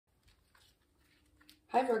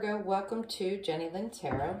Hi Virgo, welcome to Jenny Lynn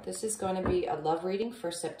Tarot. This is going to be a love reading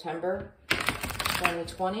for September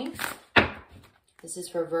 2020. This is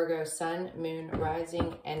for Virgo, Sun, Moon,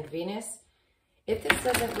 Rising, and Venus. If this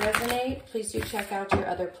doesn't resonate, please do check out your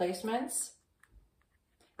other placements.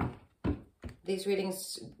 These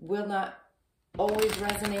readings will not always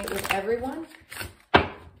resonate with everyone.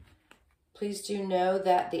 Please do know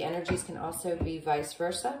that the energies can also be vice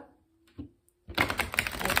versa.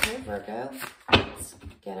 Okay, Virgo. Let's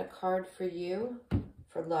get a card for you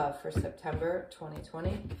for love for September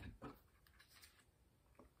 2020.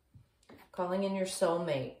 Calling in your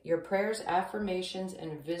soulmate. Your prayers, affirmations,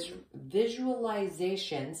 and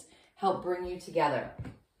visualizations help bring you together.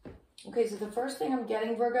 Okay, so the first thing I'm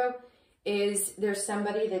getting, Virgo, is there's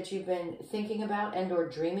somebody that you've been thinking about and or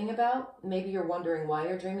dreaming about. Maybe you're wondering why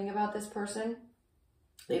you're dreaming about this person.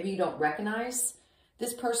 Maybe you don't recognize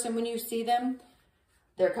this person when you see them.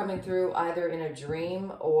 They're coming through either in a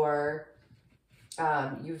dream or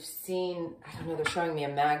you've seen, I don't know, they're showing me a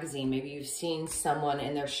magazine. Maybe you've seen someone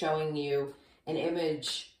and they're showing you an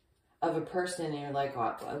image of a person and you're like,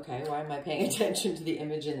 oh, okay, why am I paying attention to the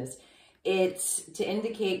image in this? It's to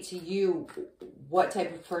indicate to you what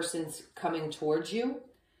type of person's coming towards you.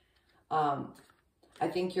 I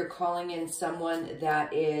think you're calling in someone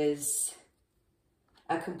that is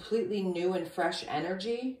a completely new and fresh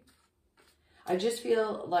energy. I just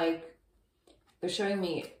feel like they're showing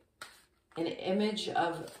me an image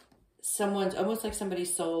of someone's, almost like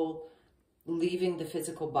somebody's soul leaving the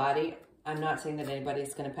physical body. I'm not saying that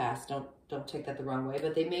anybody's going to pass. Don't take that the wrong way,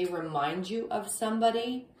 but they may remind you of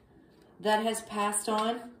somebody that has passed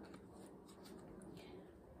on.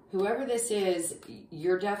 Whoever this is,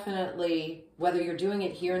 you're definitely, whether you're doing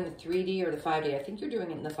it here in the 3D or the 5D, I think you're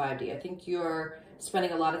doing it in the 5D. I think you're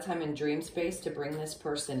spending a lot of time in dream space to bring this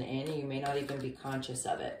person in. You may not even be conscious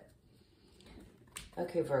of it.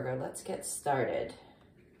 Okay, Virgo, let's get started.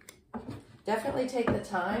 Definitely take the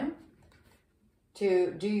time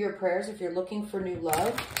to do your prayers if you're looking for new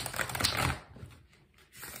love.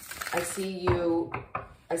 I see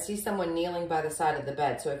someone kneeling by the side of the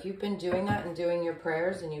bed. So if you've been doing that and doing your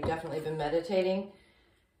prayers and you've definitely been meditating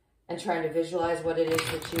and trying to visualize what it is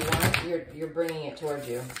that you want, you're bringing it towards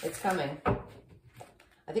you. It's coming.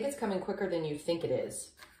 I think it's coming quicker than you think it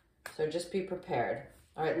is. So just be prepared.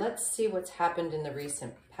 All right, let's see what's happened in the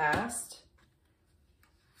recent past.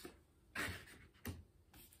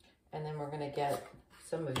 And then we're going to get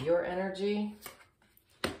some of your energy,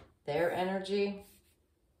 their energy.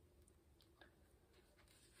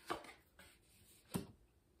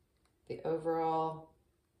 The overall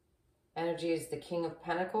energy is the King of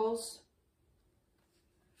Pentacles.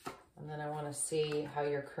 And then I want to see how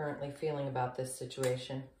you're currently feeling about this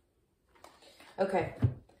situation. Okay.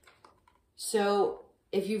 So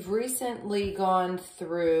if you've recently gone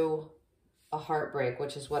through a heartbreak,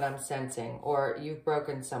 which is what I'm sensing, or you've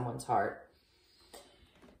broken someone's heart,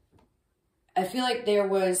 I feel like there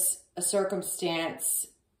was a circumstance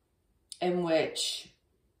in which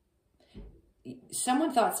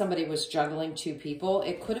someone thought somebody was juggling two people.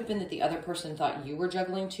 It could have been that the other person thought you were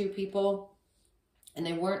juggling two people and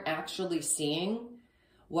they weren't actually seeing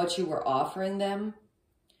what you were offering them.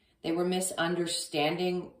 They were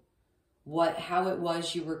misunderstanding how it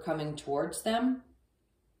was you were coming towards them.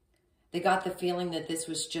 They got the feeling that this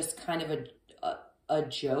was just kind of a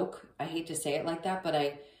joke. I hate to say it like that, but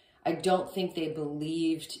I don't think they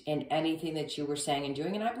believed in anything that you were saying and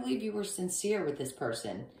doing. And I believe you were sincere with this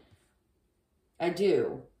person. I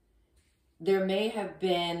do. There may have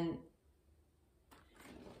been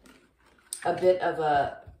a bit of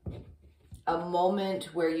a moment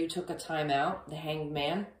where you took a time out, the Hanged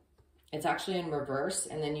Man. It's actually in reverse,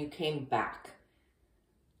 and then you came back.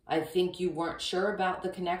 I think you weren't sure about the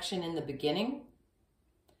connection in the beginning.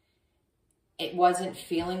 It wasn't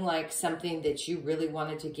feeling like something that you really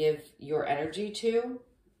wanted to give your energy to,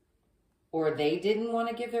 or they didn't want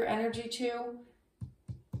to give their energy to.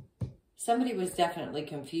 Somebody was definitely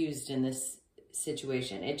confused in this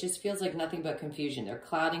situation. It just feels like nothing but confusion. They're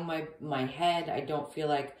clouding my head. I don't feel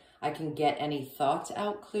like I can get any thoughts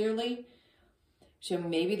out clearly. So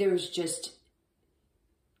maybe there was just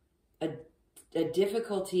a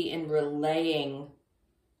difficulty in relaying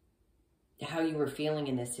how you were feeling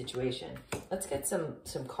in this situation. Let's get some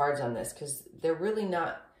cards on this because they're really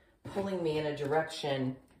not pulling me in a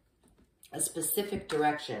direction, a specific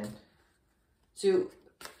direction. So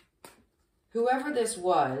whoever this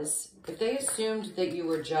was, if they assumed that you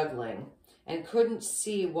were juggling and couldn't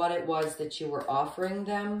see what it was that you were offering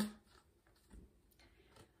them,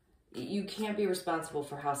 you can't be responsible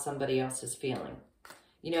for how somebody else is feeling.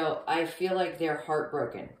 You know, I feel like they're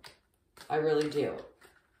heartbroken. I really do.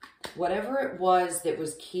 whatever it was that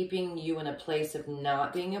was keeping you in a place of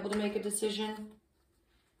not being able to make a decision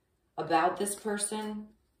about this person,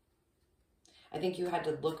 I think you had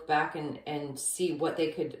to look back and see what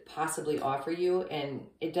they could possibly offer you, and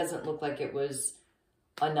it doesn't look like it was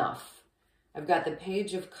enough. I've got the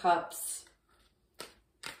Page of Cups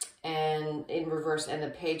and in reverse, and the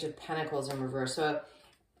Page of Pentacles in reverse. So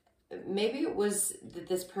maybe it was that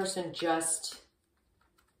this person just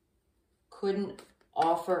couldn't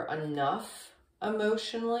offer enough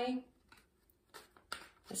emotionally.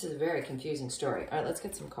 This is a very confusing story. All right, let's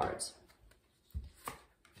get some cards.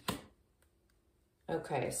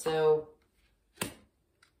 Okay, so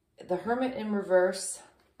the Hermit in reverse,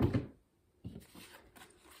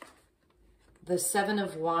 the Seven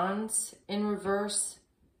of Wands in reverse,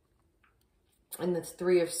 and the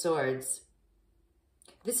Three of Swords.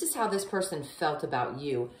 This is how this person felt about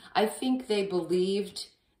you. I think they believed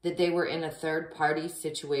that they were in a third-party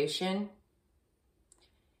situation,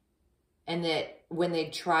 and that when they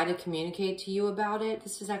try to communicate to you about it,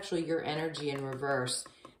 this is actually your energy in reverse,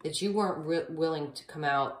 that you weren't willing to come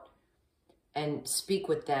out and speak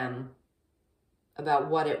with them about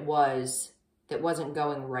what it was that wasn't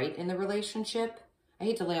going right in the relationship. I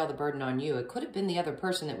hate to lay all the burden on you. It could have been the other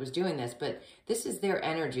person that was doing this, but this is their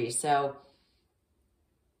energy. So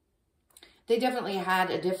they definitely had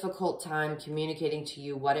a difficult time communicating to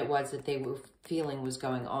you what it was that they were feeling was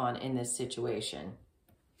going on in this situation.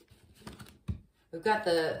 We've got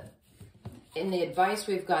in the advice,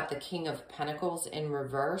 we've got the King of Pentacles in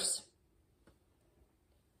reverse.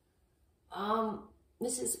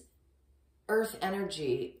 This is earth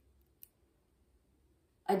energy.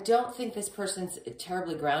 I don't think this person's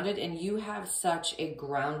terribly grounded, and you have such a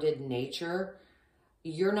grounded nature.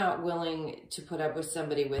 You're not willing to put up with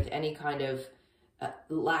somebody with any kind of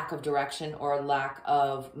lack of direction or lack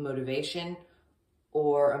of motivation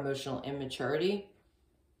or emotional immaturity.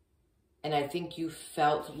 And I think you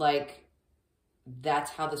felt like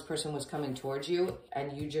that's how this person was coming towards you,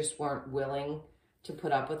 and you just weren't willing to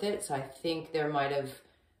put up with it. So I think there might have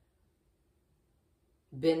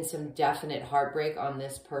been some definite heartbreak on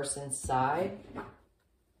this person's side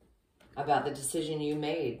about the decision you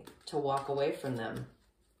made to walk away from them.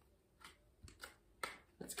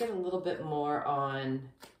 Let's get a little bit more on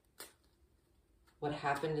what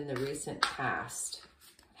happened in the recent past.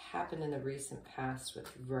 What happened in the recent past with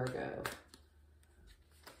Virgo?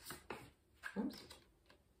 Oops.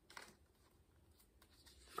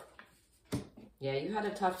 Yeah, you had a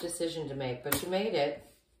tough decision to make, but you made it.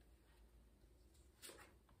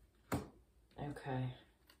 Okay.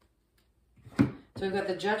 So we've got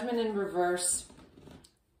the Judgment in reverse.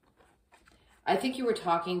 I think you were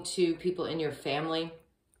talking to people in your family,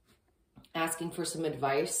 asking for some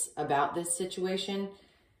advice about this situation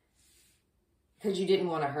because you didn't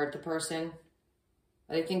want to hurt the person.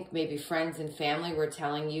 I think maybe friends and family were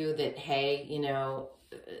telling you that, hey, you know,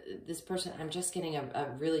 this person, I'm just getting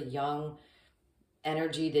a really young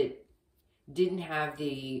energy that didn't have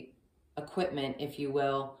the equipment, if you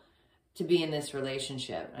will, to be in this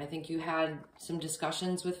relationship. I think you had some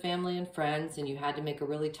discussions with family and friends, and you had to make a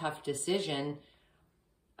really tough decision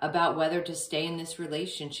about whether to stay in this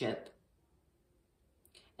relationship.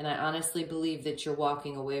 And I honestly believe that you're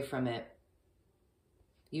walking away from it.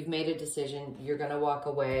 You've made a decision. You're going to walk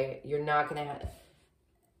away. You're not going to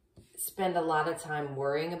spend a lot of time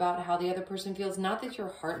worrying about how the other person feels. Not that you're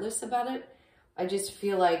heartless about it. I just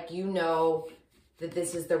feel like you know that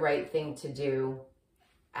this is the right thing to do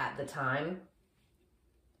at the time.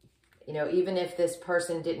 You know, even if this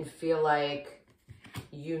person didn't feel like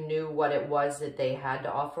you knew what it was that they had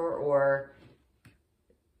to offer, or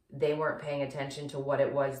they weren't paying attention to what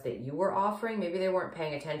it was that you were offering. Maybe they weren't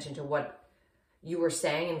paying attention to what you were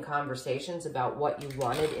saying in conversations about what you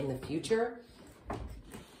wanted in the future.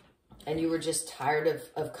 And you were just tired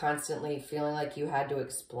of constantly feeling like you had to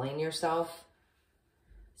explain yourself.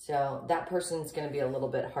 So that person's going to be a little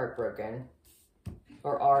bit heartbroken,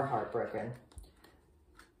 or are heartbroken.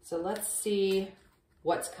 So let's see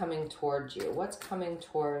what's coming towards you. What's coming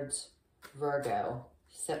towards Virgo?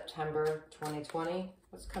 September 2020.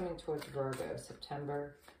 What's coming towards Virgo?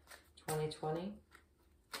 September 2020.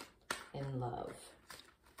 In love.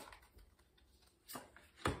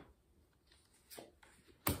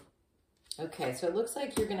 Okay, so it looks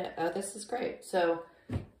like you're going to, oh, this is great. So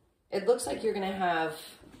it looks like you're going to have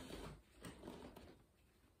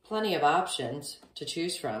plenty of options to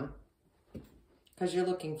choose from, because you're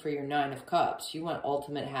looking for your Nine of Cups. You want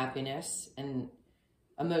ultimate happiness and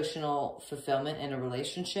emotional fulfillment in a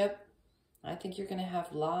relationship. I think you're going to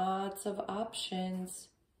have lots of options.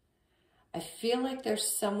 I feel like there's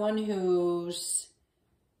someone who's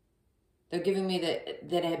They're giving me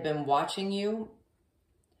that have been watching you.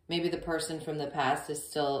 Maybe the person from the past is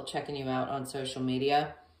still checking you out on social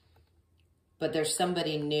media, but there's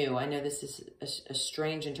somebody new. I know this is a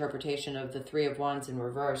strange interpretation of the Three of Wands in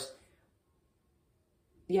reverse.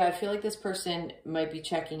 Yeah, I feel like this person might be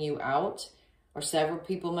checking you out, or several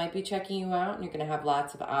people might be checking you out, and you're going to have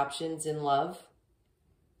lots of options in love,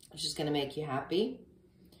 which is going to make you happy.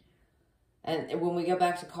 And when we go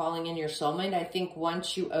back to calling in your soulmate, I think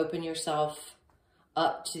once you open yourself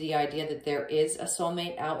up to the idea that there is a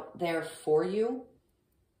soulmate out there for you,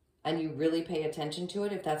 and you really pay attention to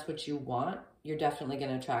it, if that's what you want, you're definitely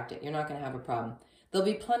going to attract it. You're not going to have a problem. There'll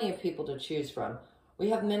be plenty of people to choose from. We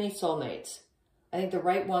have many soulmates. I think the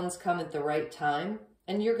right ones come at the right time,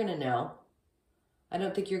 and you're going to know. I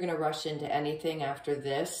don't think you're going to rush into anything after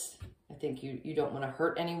this. I think you don't want to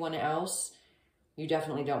hurt anyone else. You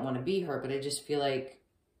definitely don't want to be hurt, but I just feel like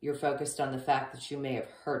you're focused on the fact that you may have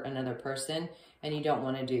hurt another person, and you don't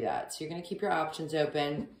want to do that. So you're going to keep your options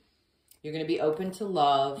open. You're going to be open to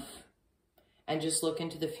love, and just look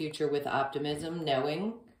into the future with optimism,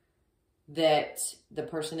 knowing that the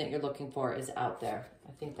person that you're looking for is out there.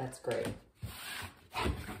 I think that's great.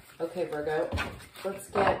 Okay, Virgo, let's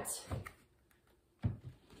get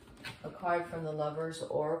a card from the Lover's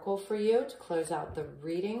Oracle for you to close out the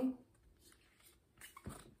reading.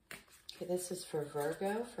 Okay, this is for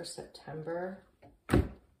Virgo for September.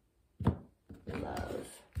 Love.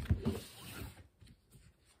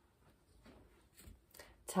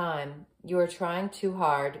 Time. You are trying too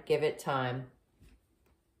hard. Give it time.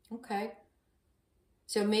 Okay.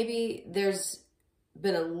 So maybe there's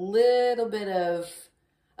been a little bit of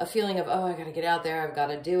a feeling of, oh, I got to get out there. I've got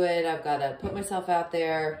to do it. I've got to put myself out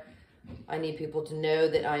there. I need people to know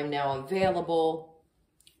that I am now available.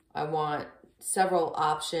 I want several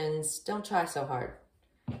options. Don't try so hard.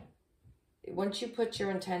 Once you put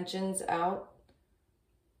your intentions out,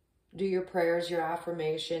 do your prayers, your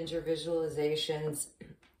affirmations, your visualizations,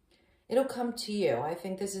 it'll come to you. I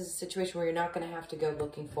think this is a situation where you're not going to have to go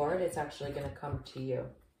looking for it. It's actually going to come to you.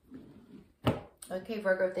 Okay,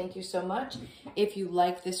 Virgo, thank you so much. If you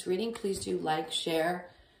like this reading, please do like, share,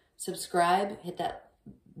 subscribe, hit that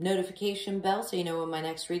notification bell so you know when my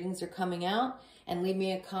next readings are coming out, and leave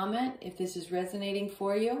me a comment if this is resonating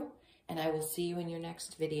for you, and I will see you in your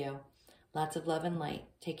next video. Lots of love and light.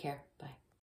 Take care. Bye.